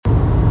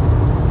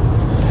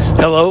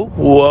Hello,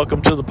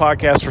 welcome to the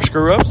podcast for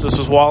Screw Ups. This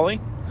is Wally,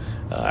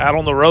 out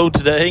on the road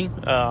today.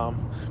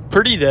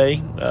 Pretty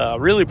day,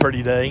 really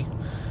pretty day.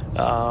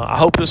 I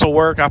hope this will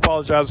work. I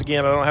apologize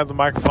again, I don't have the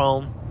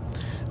microphone.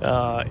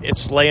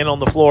 It's laying on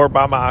the floor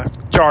by my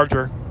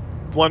charger.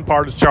 One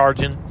part is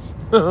charging.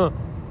 A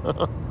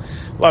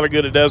lot of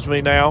good it does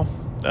me now.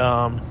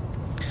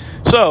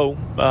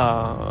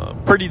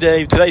 Pretty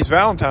day. Today's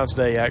Valentine's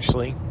Day,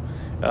 actually.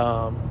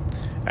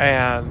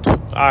 And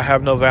I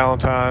have no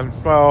Valentine.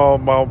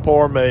 Oh,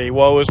 poor me.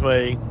 Woe is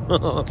me.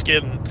 Just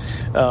kidding.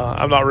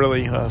 I'm not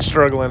really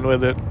struggling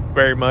with it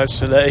very much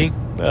today.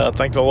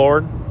 Thank the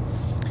Lord.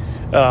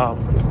 On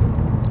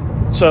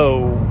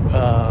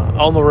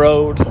the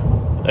road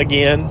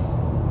again.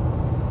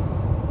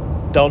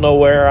 Don't know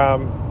where I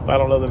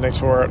don't know the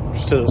next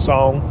words to the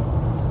song.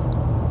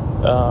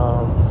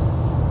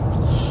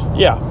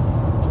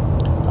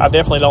 I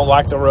definitely don't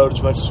like the road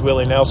as much as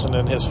Willie Nelson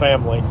and his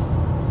family.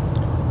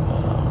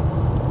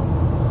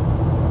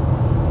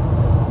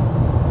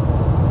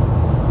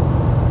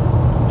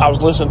 I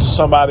was listening to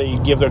somebody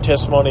give their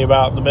testimony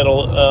about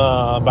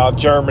about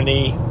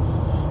Germany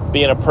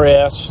being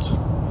oppressed.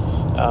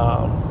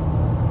 I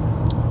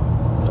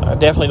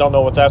definitely don't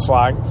know what that's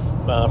like,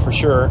 for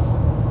sure.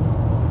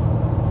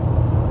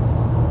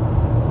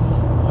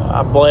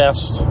 I'm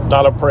blessed,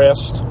 not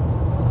oppressed.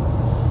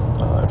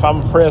 If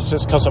I'm oppressed,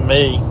 it's because of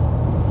me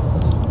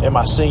and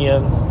my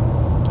sin.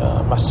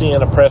 My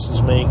sin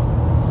oppresses me.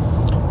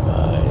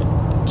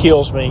 It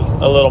kills me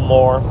a little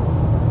more.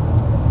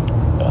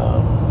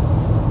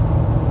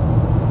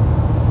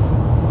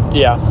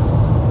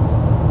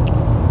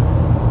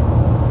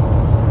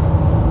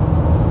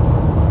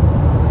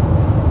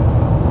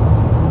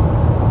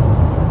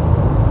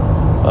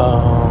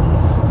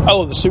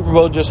 The Super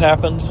Bowl just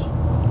happened.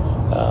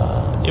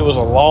 It was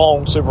a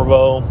long Super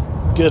Bowl.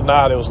 Good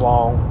night, it was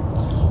long.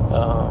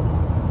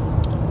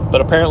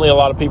 But apparently a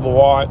lot of people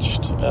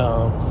watched.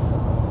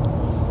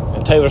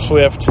 And Taylor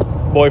Swift,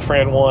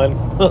 boyfriend won.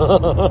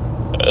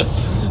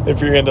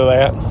 If you're into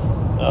that.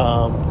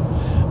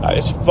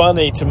 It's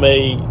funny to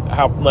me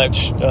how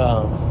much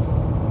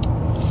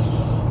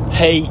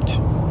hate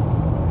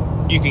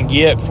you can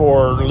get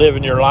for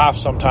living your life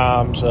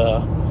sometimes.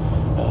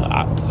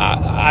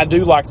 I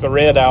do like the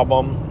Red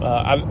album.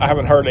 I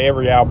haven't heard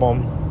every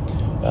album.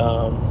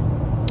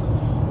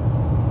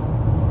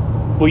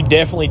 We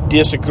definitely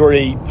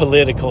disagree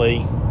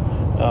politically.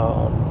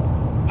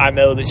 I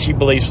know that she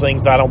believes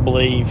things I don't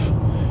believe.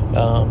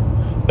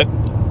 But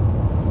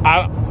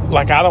I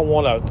don't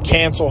want to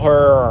cancel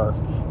her or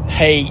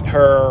hate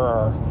her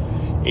or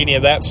any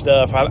of that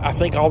stuff. I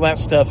think all that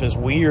stuff is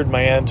weird,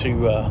 man,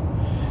 to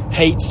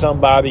hate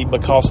somebody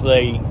because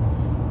I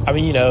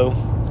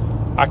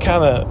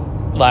kind of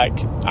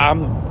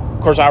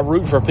of course I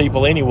root for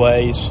people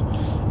anyways.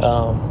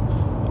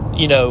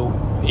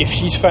 If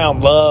she's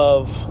found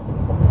love,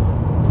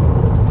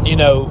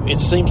 it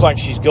seems like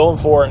she's going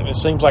for it, and it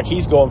seems like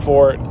he's going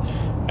for it,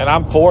 and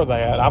I'm for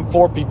that. I'm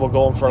for people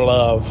going for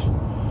love.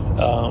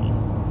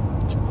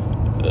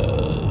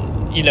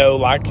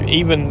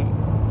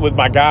 Even with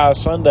my guy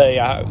Sunday,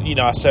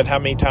 I said, how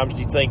many times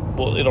do you think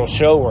it'll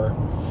show her?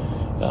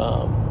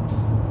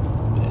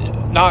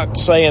 Not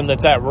saying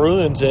that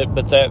ruins it,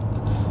 but that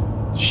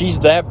she's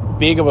that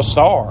big of a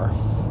star.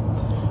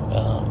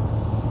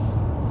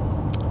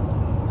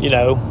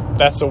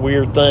 That's a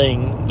weird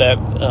thing.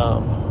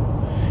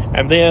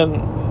 And then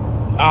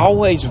I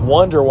always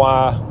wonder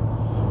why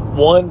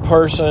one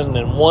person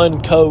and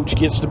one coach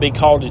gets to be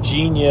called a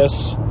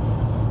genius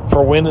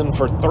for winning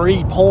for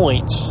 3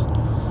 points,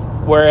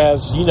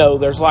 whereas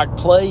there's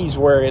plays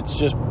where it's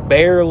just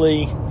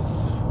barely.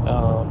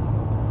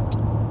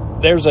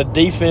 There's a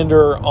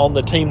defender on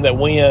the team that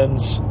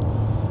wins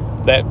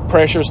that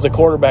pressures the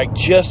quarterback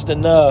just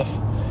enough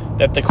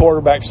that the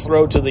quarterback's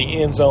throw to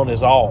the end zone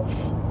is off.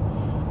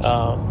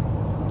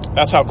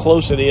 That's how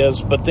close it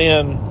is. But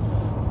then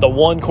the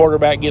one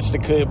quarterback gets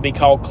to be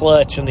called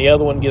clutch and the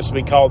other one gets to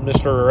be called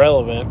Mr.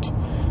 Irrelevant.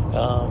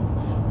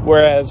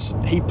 Whereas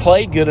he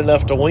played good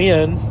enough to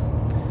win,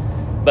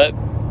 but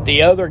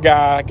the other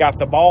guy got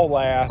the ball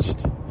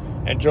last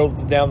and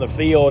drove down the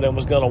field and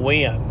was going to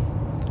win.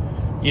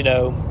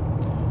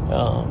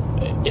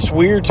 It's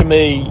weird to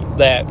me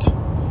that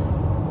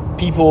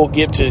people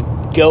get to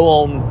go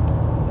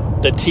on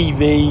the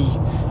TV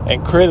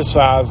and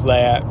criticize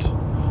that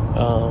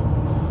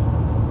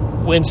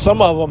when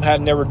some of them had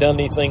never done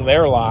anything in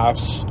their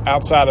lives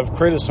outside of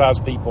criticize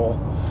people.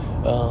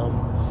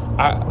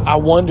 I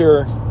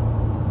wonder,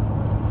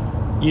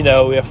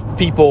 if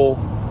people,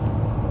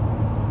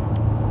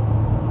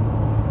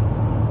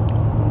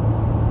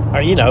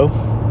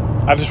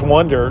 I just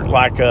wonder,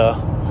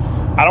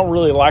 I don't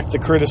really like the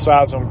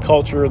criticism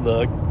culture,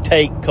 the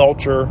take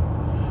culture.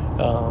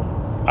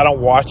 I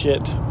don't watch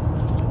it.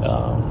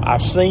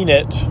 I've seen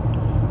it.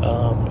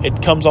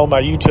 It comes on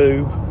my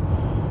YouTube.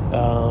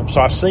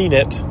 So I've seen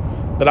it,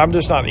 but I'm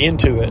just not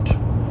into it.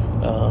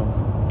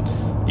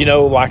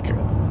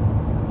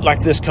 Like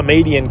this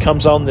comedian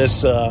comes on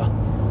this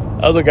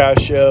other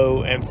guy's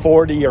show and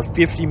 40 or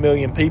 50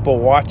 million people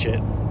watch it,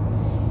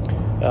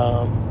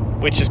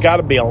 which has got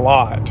to be a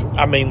lot.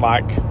 I mean,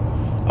 like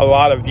a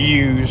lot of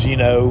views,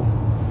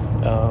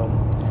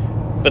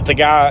 but the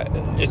guy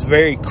is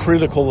very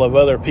critical of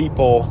other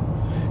people,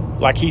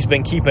 like he's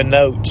been keeping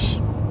notes.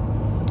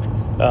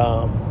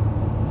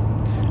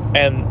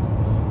 And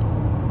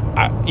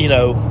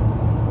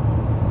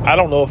I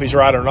don't know if he's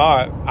right or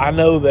not. I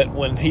know that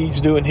when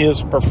he's doing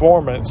his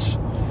performance,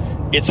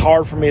 it's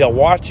hard for me to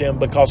watch him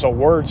because of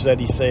words that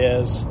he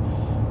says.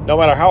 No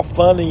matter how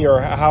funny or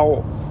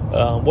how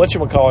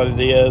whatchamacallit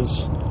it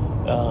is,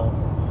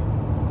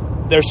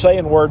 they're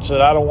saying words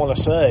that I don't want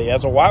to say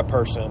as a white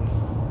person.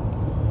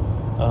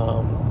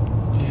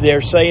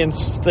 They're saying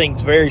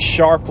things very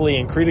sharply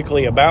and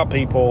critically about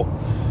people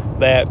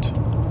that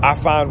I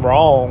find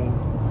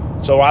wrong,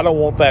 so I don't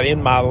want that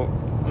in my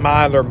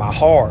mind or my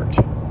heart.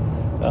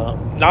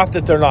 Not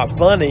that they're not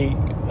funny,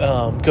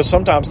 because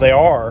sometimes they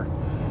are,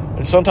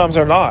 and sometimes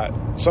they're not.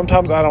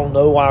 Sometimes I don't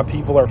know why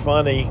people are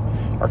funny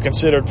or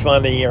considered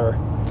funny, or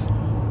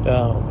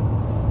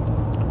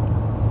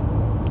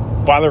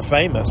why they're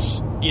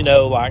famous,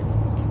 like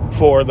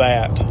for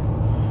that.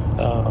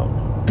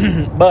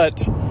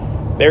 But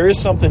there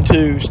is something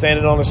to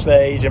standing on a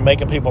stage and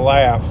making people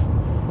laugh.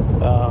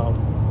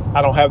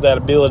 I don't have that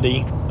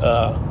ability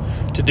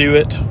to do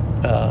it.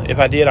 If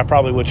I did, I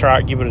probably would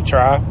give it a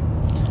try.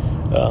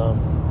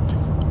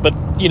 But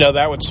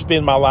that would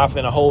spin my life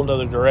in a whole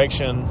nother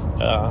direction.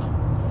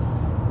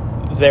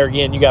 There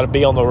again, you got to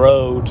be on the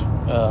road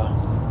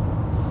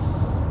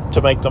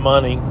to make the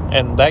money.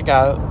 And that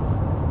guy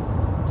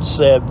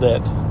said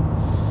that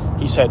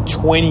he's had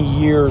 20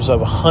 years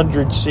of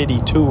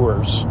 100-city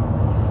tours.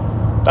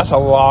 That's a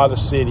lot of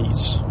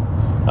cities,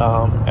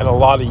 and a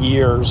lot of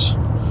years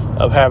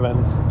of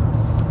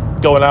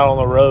going out on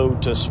the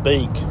road to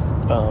speak.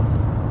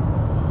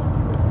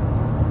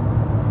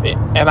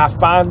 And I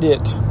find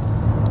it,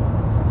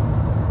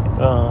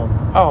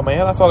 oh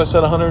man, I thought it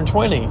said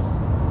 120.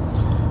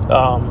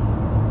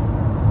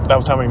 That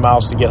was how many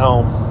miles to get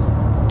home.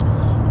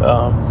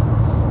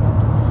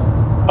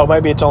 Oh,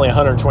 maybe it's only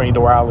 120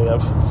 to where I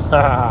live.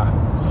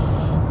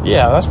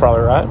 Yeah, that's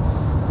probably right.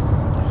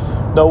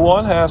 No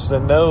one has to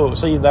know.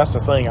 See, that's the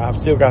thing.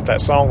 I've still got that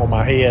song on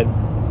my head.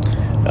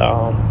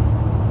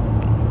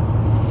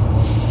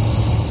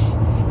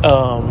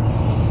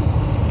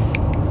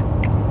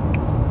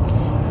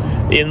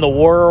 In the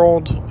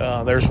world,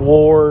 there's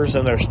wars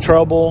and there's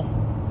trouble.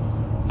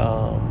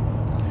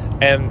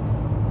 And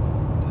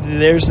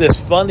there's this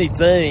funny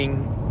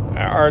thing,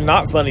 or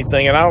not funny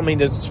thing, and I don't mean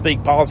to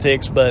speak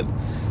politics, but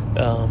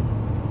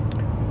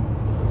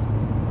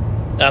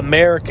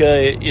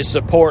America is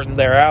supporting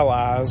their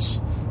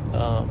allies,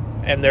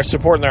 and they're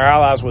supporting their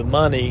allies with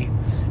money,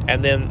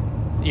 and then,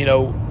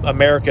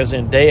 America's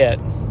in debt.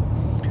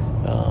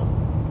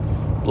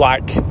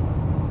 Like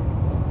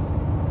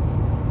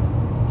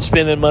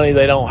spending money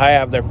they don't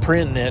have, they're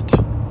printing it,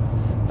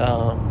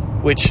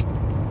 which,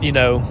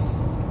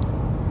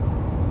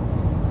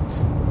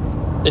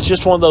 it's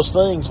just one of those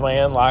things,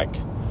 man. Like,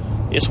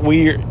 it's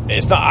weird.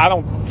 It's not. I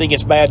don't think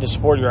it's bad to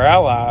support your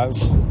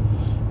allies,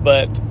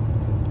 but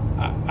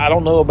I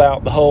don't know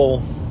about the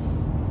whole,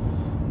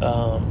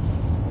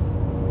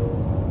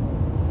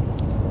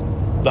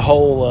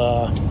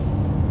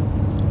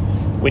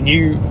 when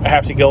you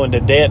have to go into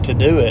debt to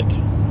do it.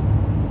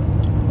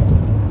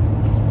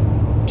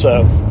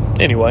 So,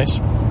 anyways,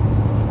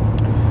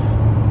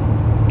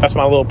 that's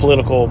my little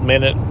political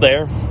minute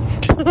there.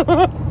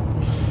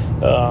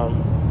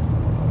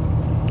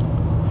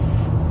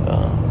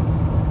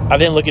 I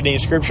didn't look at any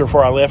scripture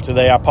before I left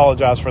today. I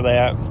apologize for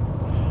that.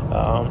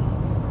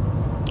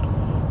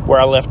 Where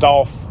I left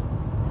off,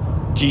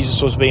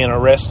 Jesus was being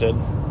arrested.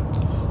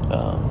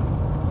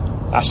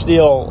 I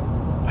still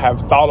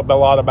have thought a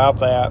lot about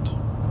that.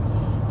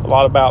 A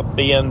lot about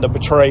being the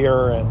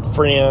betrayer and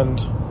friend.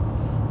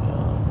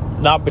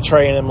 Not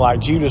betraying him like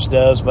Judas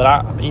does,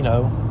 but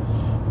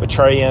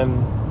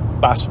betraying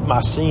by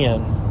my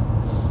sin.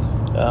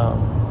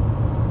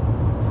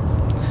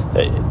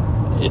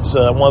 It's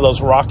one of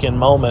those rocking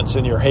moments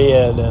in your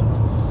head,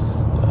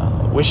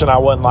 and wishing I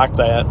wasn't like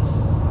that.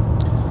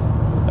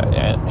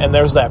 And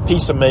there's that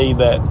piece of me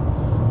that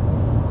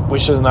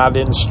wishes I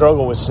didn't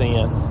struggle with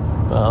sin.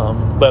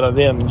 But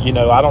then,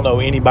 I don't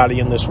know anybody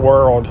in this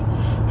world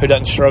who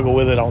doesn't struggle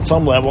with it on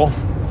some level.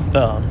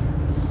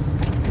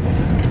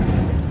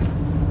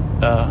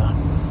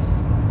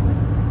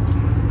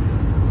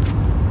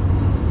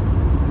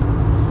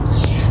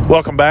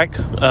 Welcome back.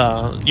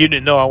 You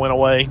didn't know I went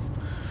away.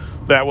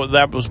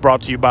 That was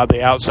brought to you by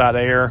the outside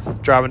air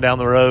driving down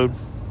the road.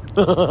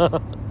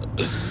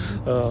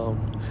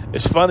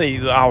 It's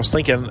funny. I was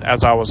thinking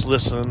as I was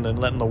listening and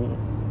letting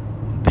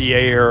the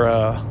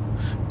air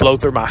blow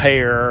through my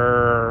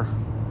hair.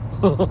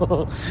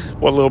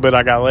 What little bit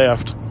I got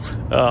left.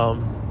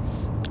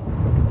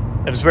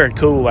 And it's very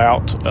cool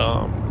out.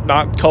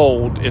 Not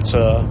cold. It's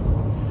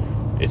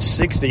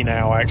 60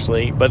 now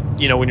actually. But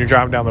when you're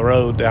driving down the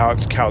road, now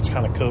it's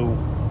kind of cool.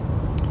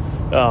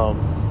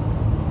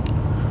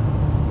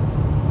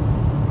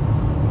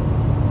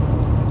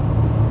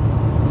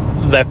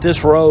 that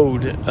this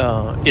road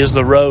is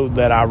the road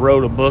that I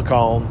wrote a book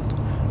on.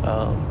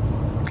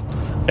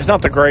 It's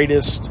not the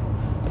greatest.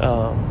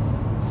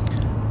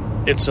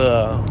 It's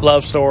a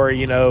love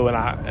story, and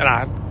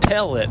I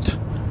tell it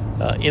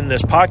in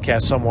this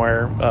podcast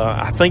somewhere.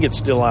 I think it's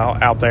still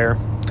out there.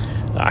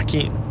 I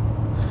can't.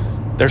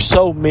 There's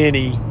so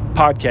many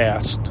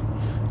podcasts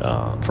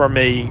for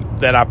me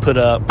that I put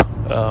up.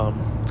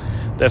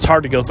 That's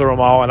hard to go through them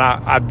all, and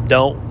I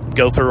don't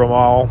go through them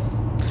all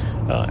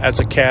as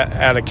a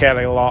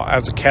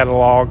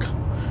catalog.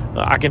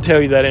 I can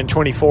tell you that in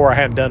 24 I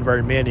hadn't done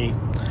very many,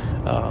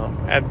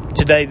 and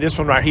today this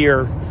one right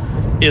here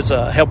is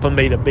helping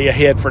me to be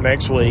ahead for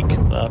next week.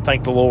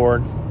 Thank the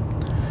Lord.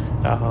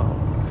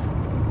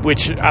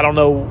 Which I don't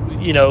know,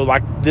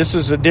 like this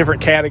is a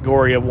different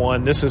category of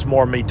one. This is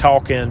more me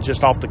talking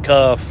just off the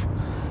cuff,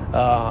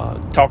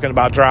 talking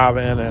about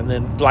driving, and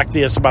then like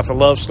this about the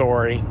love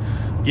story,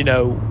 and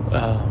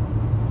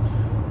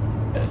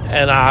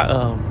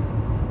I,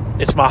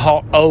 it's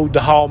my ode to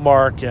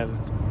Hallmark, and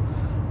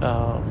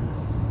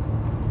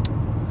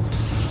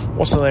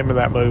what's the name of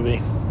that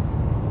movie?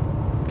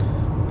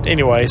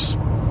 Anyways,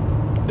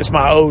 it's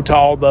my ode to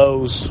all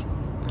those,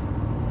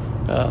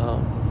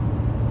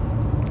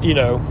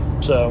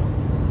 so.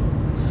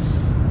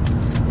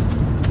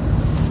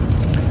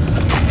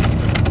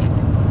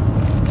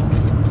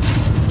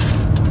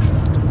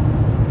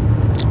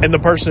 And the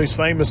person who's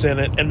famous in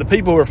it, and the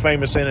people who are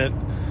famous in it,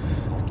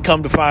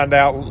 come to find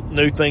out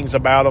new things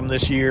about them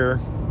this year,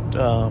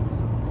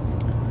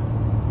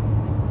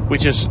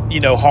 which is,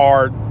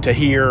 hard to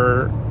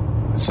hear.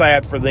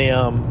 Sad for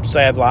them,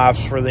 sad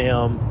lives for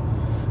them,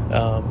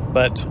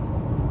 but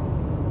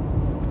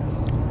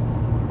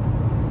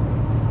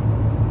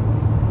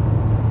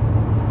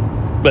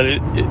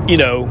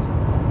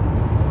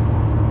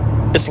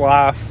it's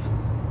life.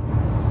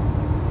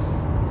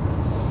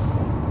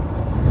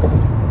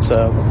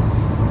 So,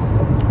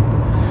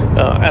 and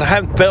I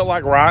haven't felt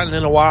like writing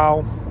in a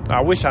while.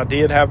 I wish I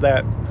did have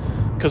that,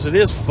 because it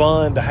is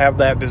fun to have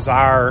that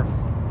desire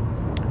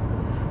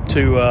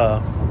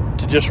to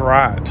just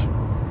write.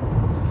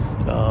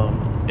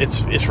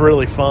 It's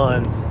really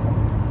fun,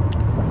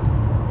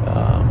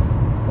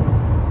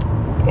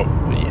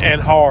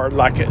 and hard.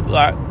 Like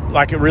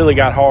it really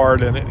got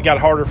hard, and it got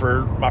harder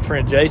for my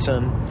friend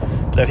Jason,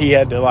 that he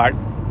had to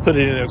put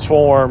it in its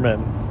form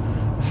and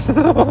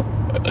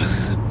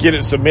get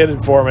it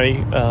submitted for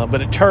me.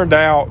 But it turned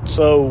out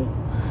so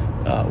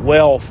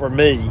well for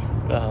me,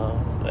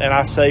 and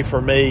I say for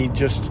me,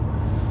 just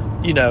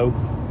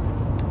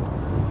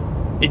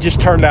it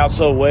just turned out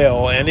so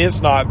well, and it's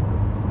not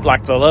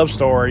like the love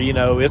story,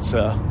 it's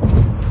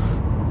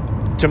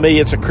to me,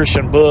 it's a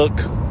Christian book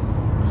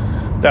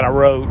that I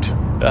wrote.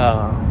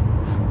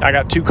 I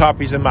got 2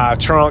 copies in my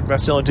trunk.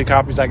 That's the only 2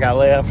 copies I got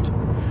left,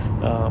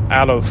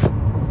 out of,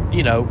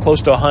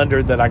 close to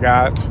 100 that I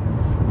got.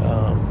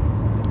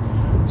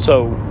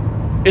 So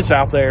it's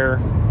out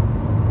there.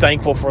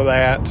 Thankful for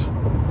that.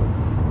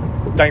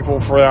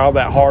 Thankful for all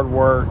that hard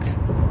work.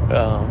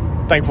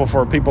 Thankful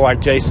for people like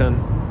Jason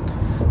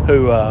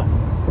who,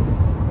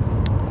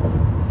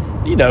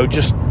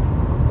 just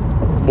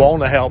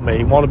want to help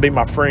me, want to be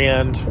my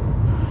friend.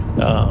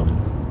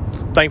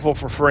 Thankful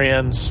for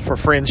friends, for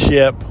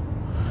friendship.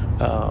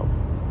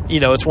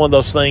 It's one of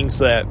those things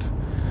that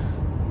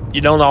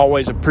you don't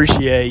always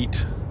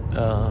appreciate,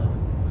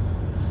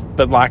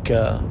 but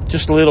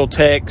just a little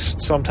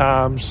text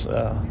sometimes.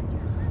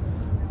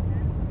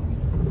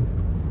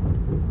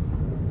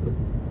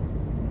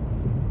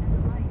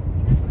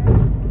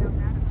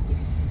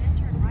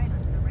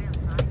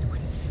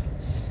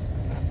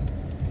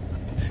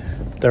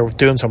 They're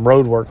doing some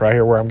road work right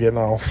here where I'm getting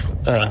off.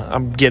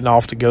 I'm getting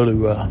off to go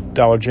to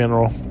Dollar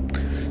General.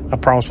 I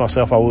promised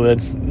myself I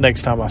would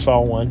next time I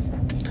saw one.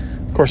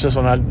 Of course, this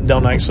one I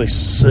don't actually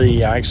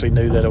see. I actually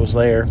knew that it was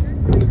there.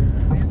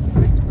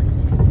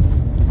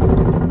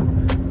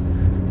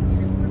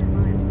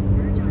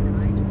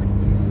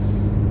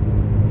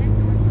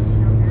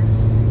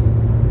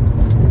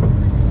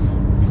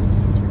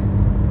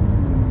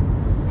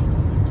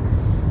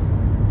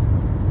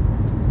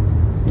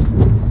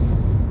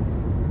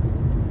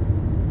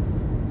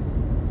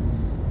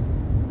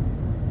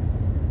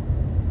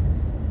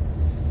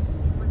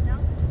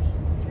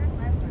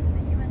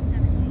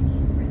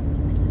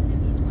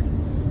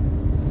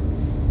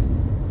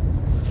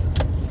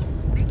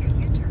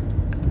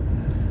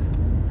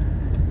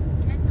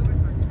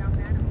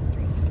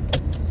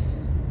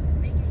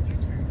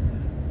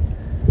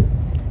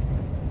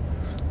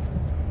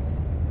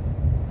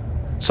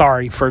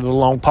 Sorry for the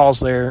long pause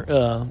there.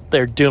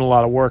 They're doing a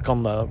lot of work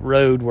on the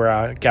road where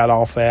I got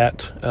off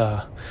at,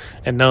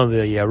 and none of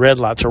the red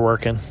lights are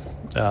working.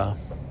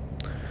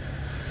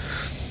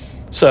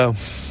 So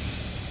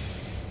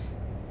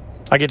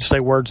I get to say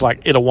words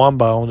like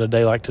Itawamba on a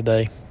day like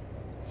today.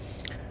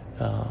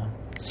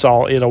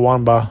 Saw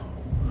Itawamba.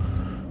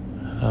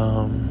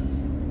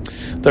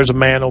 There's a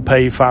man who'll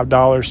pay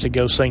 $5 to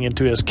go sing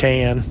into his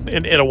can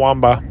in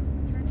Itawamba.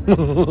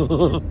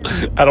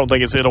 I don't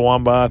think it's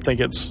Itawamba. I think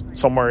it's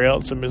somewhere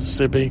else in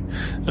Mississippi.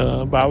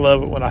 But I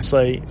love it when I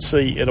see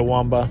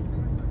Itawamba.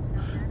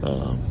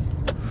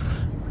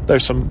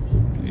 There's some,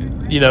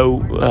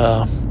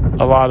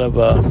 a lot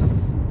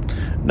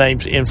of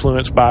names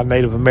influenced by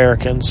Native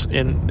Americans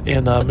in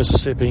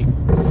Mississippi.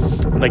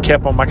 And they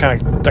kept them. They're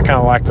kind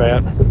of like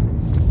that.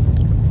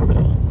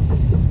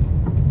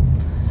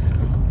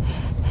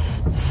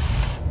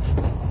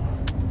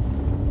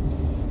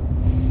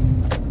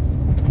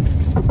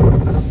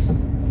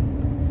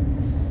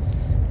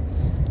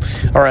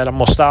 All right, I'm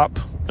going to stop,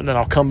 and then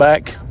I'll come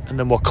back, and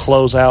then we'll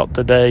close out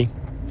the day.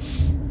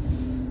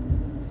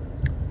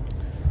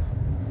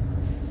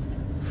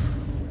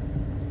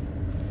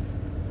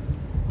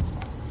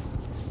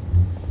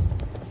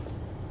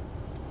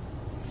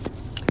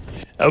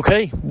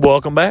 Okay,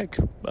 welcome back.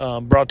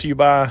 Brought to you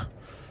by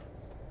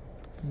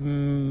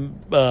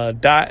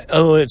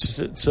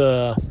it's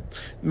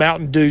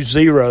Mountain Dew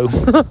Zero.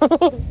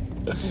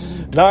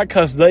 Not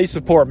because they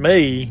support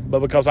me,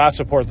 but because I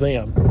support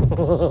them.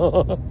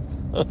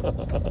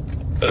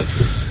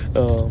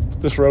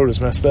 This road is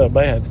messed up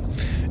bad.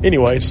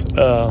 Anyways,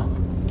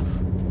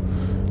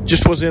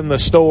 just was in the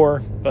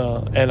store,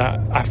 and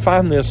I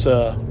find this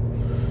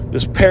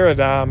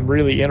paradigm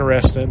really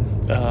interesting.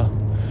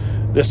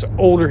 This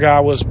older guy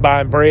was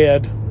buying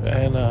bread,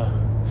 and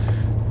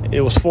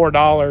it was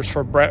 $4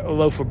 for a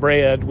loaf of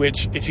bread,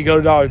 which if you go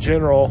to Dollar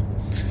General,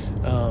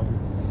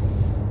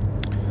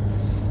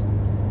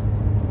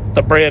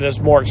 the bread is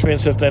more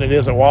expensive than it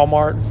is at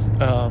Walmart,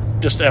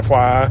 just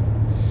FYI.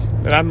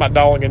 And I'm not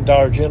dolling in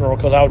Dollar General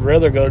because I would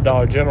rather go to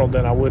Dollar General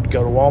than I would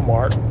go to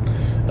Walmart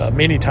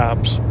many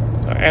times.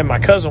 And my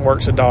cousin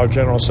works at Dollar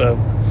General, so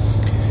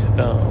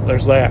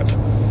there's that.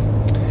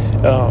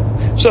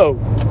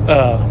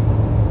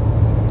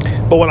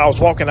 But when I was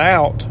walking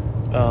out,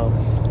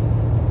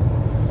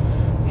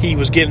 he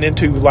was getting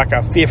into like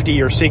a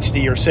 $50,000 or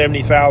 $60,000 or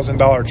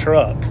 $70,000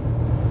 truck,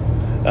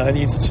 and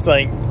you just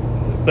think,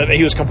 but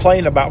he was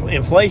complaining about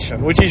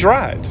inflation, which he's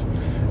right.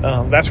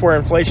 That's where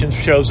inflation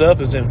shows up,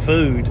 is in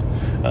food,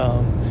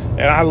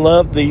 and I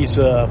love these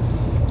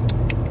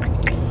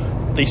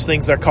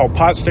things. They're called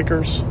pot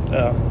stickers,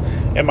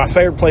 and my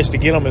favorite place to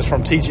get them is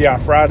from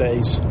TGI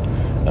Fridays,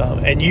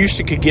 and you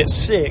could get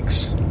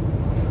 6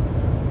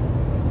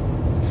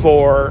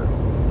 for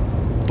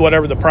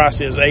whatever the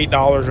price is,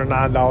 $8 or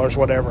 $9,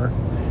 whatever.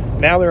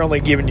 Now they're only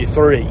giving you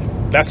 3.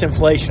 That's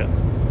inflation.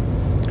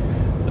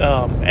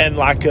 And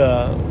like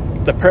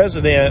the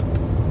president,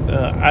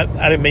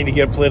 I didn't mean to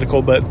get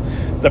political, but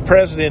the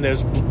president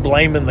is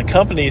blaming the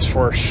companies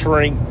for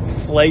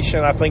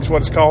shrinkflation, I think is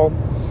what it's called,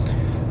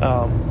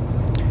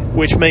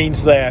 which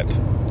means that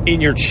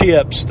in your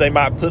chips, they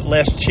might put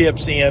less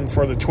chips in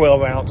for the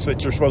 12 ounce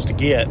that you're supposed to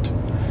get,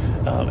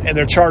 and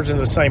they're charging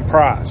the same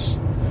price.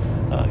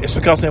 It's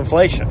because of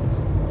inflation.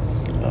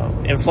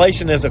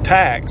 Inflation is a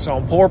tax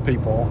on poor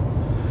people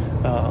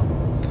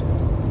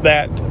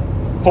that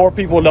poor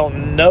people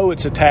don't know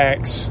it's a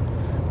tax,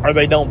 or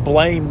they don't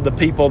blame the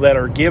people that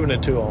are giving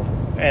it to them.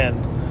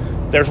 And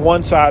there's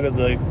one side of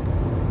the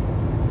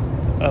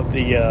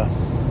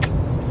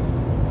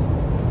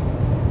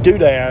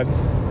doodad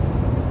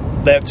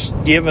that's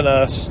giving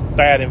us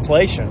bad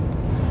inflation,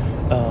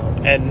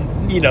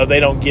 and they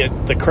don't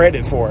get the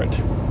credit for it.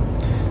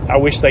 I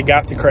wish they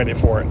got the credit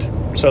for it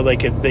so they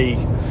could be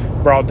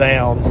brought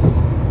down,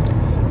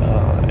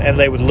 and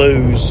they would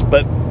lose.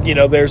 But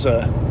there's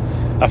a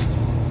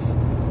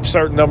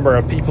certain number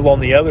of people on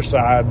the other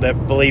side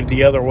that believe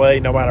the other way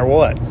no matter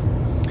what.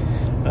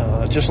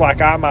 Just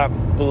like I might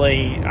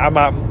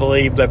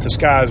believe that the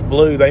sky is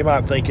blue, they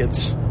might think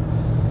it's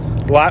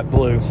light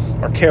blue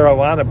or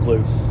Carolina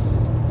blue.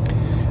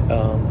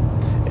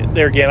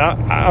 There again,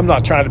 I'm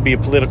not trying to be a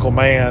political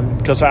man,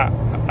 because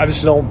I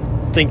just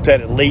don't think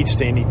that it leads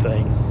to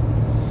anything.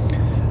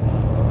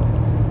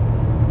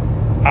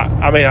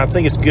 I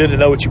think it's good to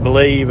know what you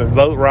believe and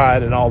vote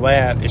right and all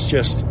that. It's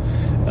just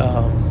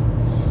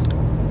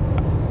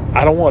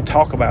I don't want to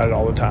talk about it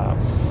all the time.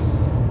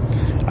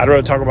 I'd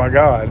rather talk about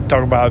God,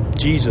 talk about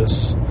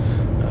Jesus,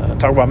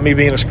 talk about me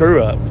being a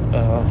screw-up.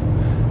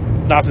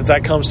 Not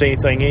that comes to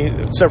anything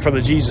except for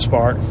the Jesus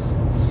part.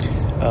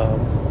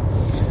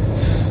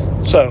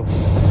 So,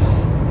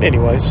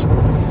 anyways.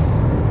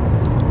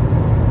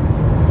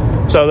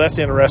 So that's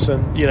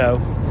interesting,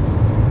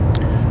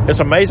 It's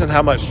amazing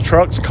how much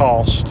trucks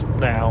cost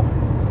now.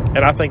 And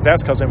I think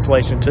that's because of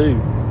inflation,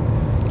 too.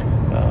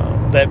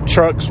 That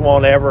trucks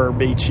won't ever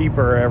be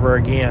cheaper ever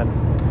again.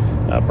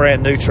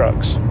 Brand new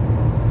trucks.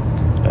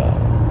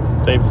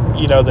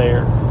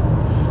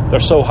 They're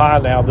so high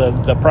now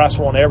that the price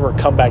won't ever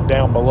come back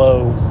down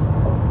below,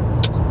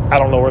 I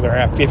don't know where they're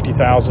at,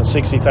 50,000,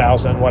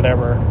 60,000,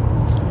 whatever.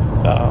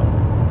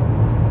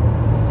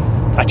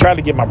 I tried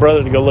to get my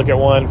brother to go look at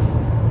one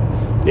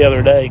the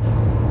other day.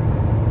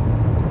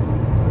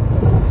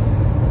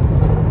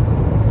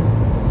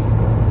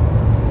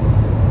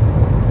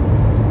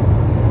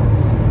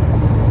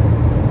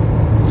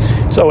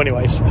 So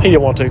anyways, he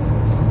didn't want to.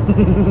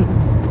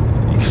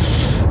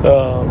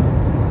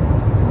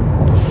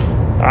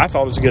 I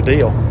thought it was a good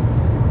deal.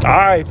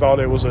 I thought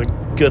it was a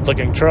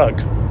good-looking truck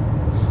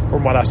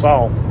from what I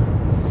saw.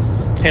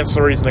 Hence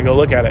the reason to go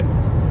look at it.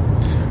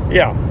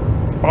 Yeah.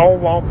 Boom,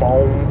 boom,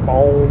 boom,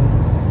 boom.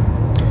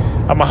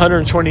 I'm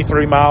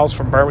 123 miles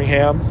from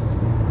Birmingham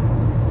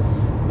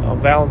on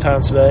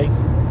Valentine's Day.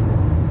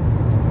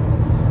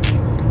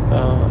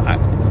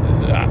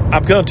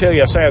 I'm going to tell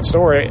you a sad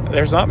story.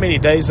 There's not many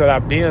days that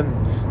I've been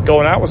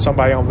going out with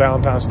somebody on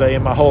Valentine's Day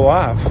in my whole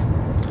life.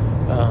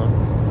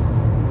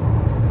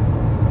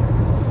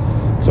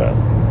 So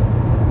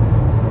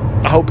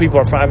I hope people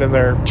are finding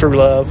their true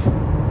love.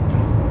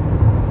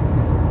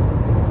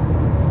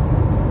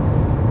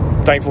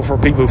 Thankful for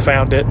people who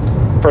found it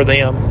for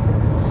them.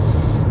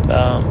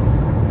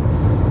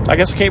 I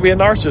guess I can't be a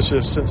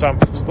narcissist since I'm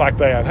like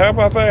that. How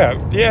about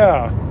that?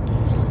 Yeah.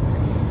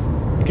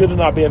 Good to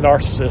not be a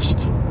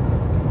narcissist.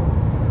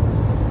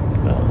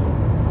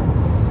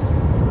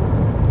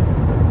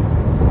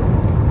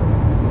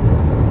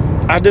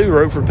 I do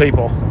root for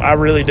people. I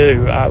really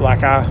do.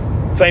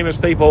 Famous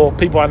people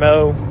I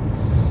know.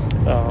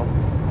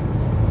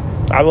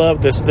 I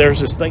love this. There's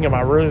this thing in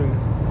my room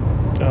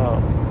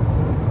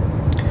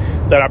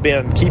that I've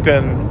been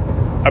keeping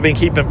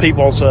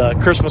people's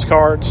Christmas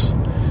cards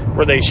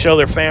where they show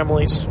their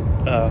families,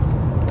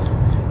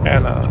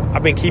 and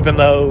I've been keeping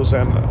those,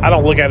 and I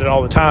don't look at it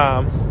all the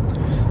time,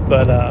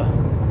 but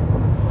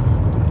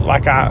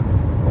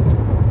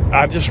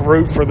I just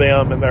root for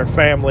them and their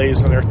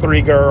families and their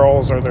 3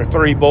 girls or their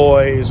 3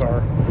 boys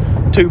or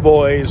 2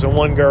 boys and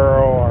 1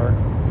 girl, or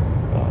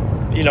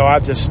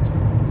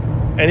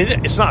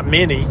it's not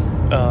many,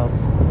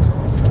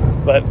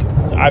 but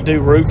I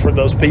do root for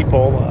those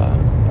people,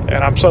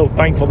 and I'm so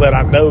thankful that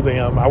I know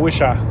them. I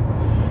wish I'll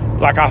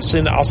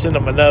send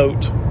them a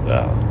note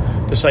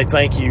to say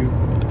thank you.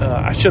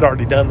 I should have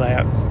already done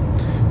that.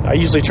 I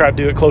usually try to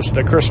do it closer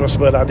to Christmas,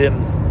 but I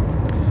didn't.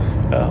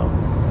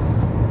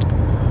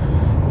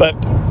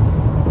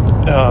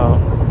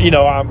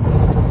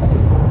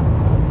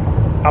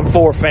 I'm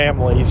for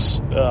families.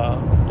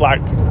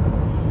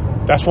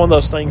 That's one of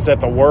those things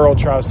that the world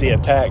tries to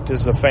attack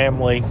is the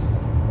family,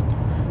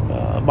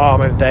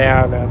 mom and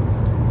dad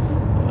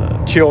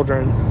and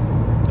children.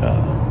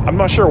 I'm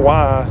not sure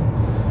why.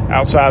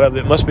 Outside of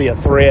it, must be a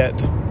threat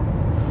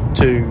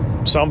to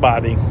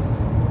somebody.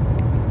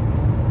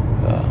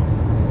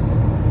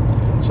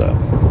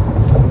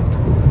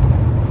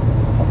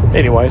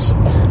 Anyways,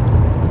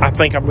 I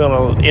think I'm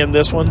going to end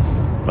this one.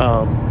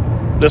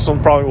 This one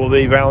probably will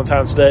be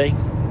Valentine's Day.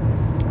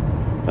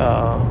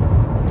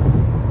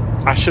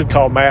 I should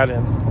call Matt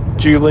and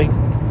Julie.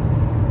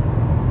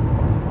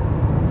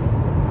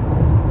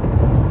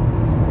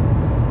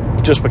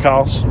 Just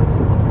because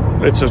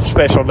it's a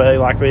special day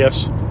like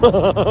this.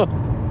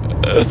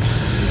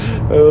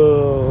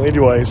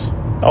 Anyways,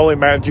 only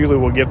Matt and Julie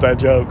will get that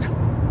joke.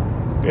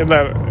 Isn't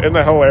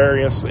that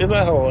hilarious? Isn't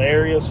that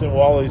hilarious in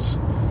Wally's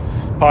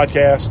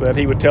podcast that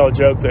he would tell a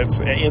joke that's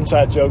an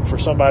inside joke for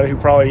somebody who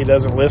probably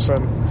doesn't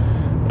listen,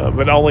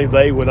 but only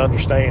they would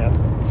understand.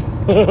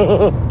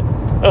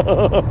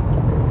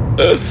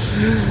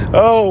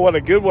 Oh, what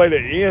a good way to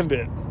end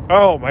it.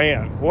 Oh,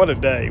 man. What a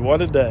day.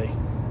 What a day.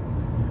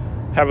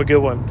 Have a good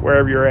one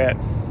wherever you're at.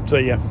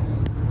 See ya.